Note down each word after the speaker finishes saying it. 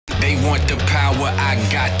They want the power, I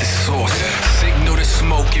got the source. Signal the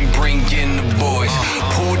smoke and bring in the boys.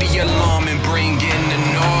 Pull the alarm and bring in the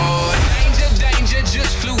noise. Danger, danger,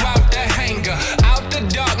 just flew out the hangar. Out the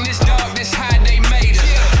darkness, darkness, how they made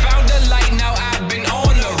us. Found the light, now I've been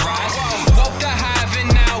on the rise. Woke the hive and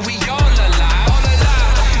now we all alive.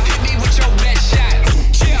 Hit me with your best shot.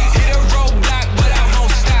 Hit a roadblock, but I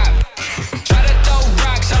won't stop. Try to throw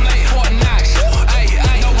rocks, I'm like Fort Knox.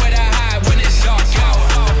 I know where to hide when it's dark out.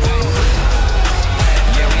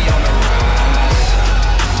 Yeah, we on the rise.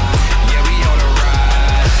 Yeah, we on the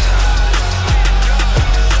rise.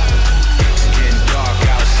 It's getting dark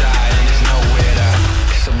outside and there's nowhere to.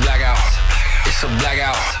 It's a blackout. It's a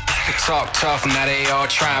blackout. Talk tough, now they all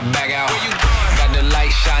try and back out. Got the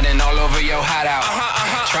light shining all over your hideout.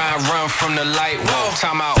 Try and run from the light. Whoa,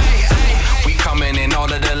 time out. We coming in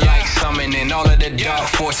all of the light, summoning all of the dark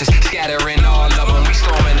forces, scattering all of them. We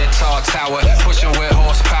storming the tall tower, pushing with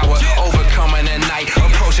horsepower.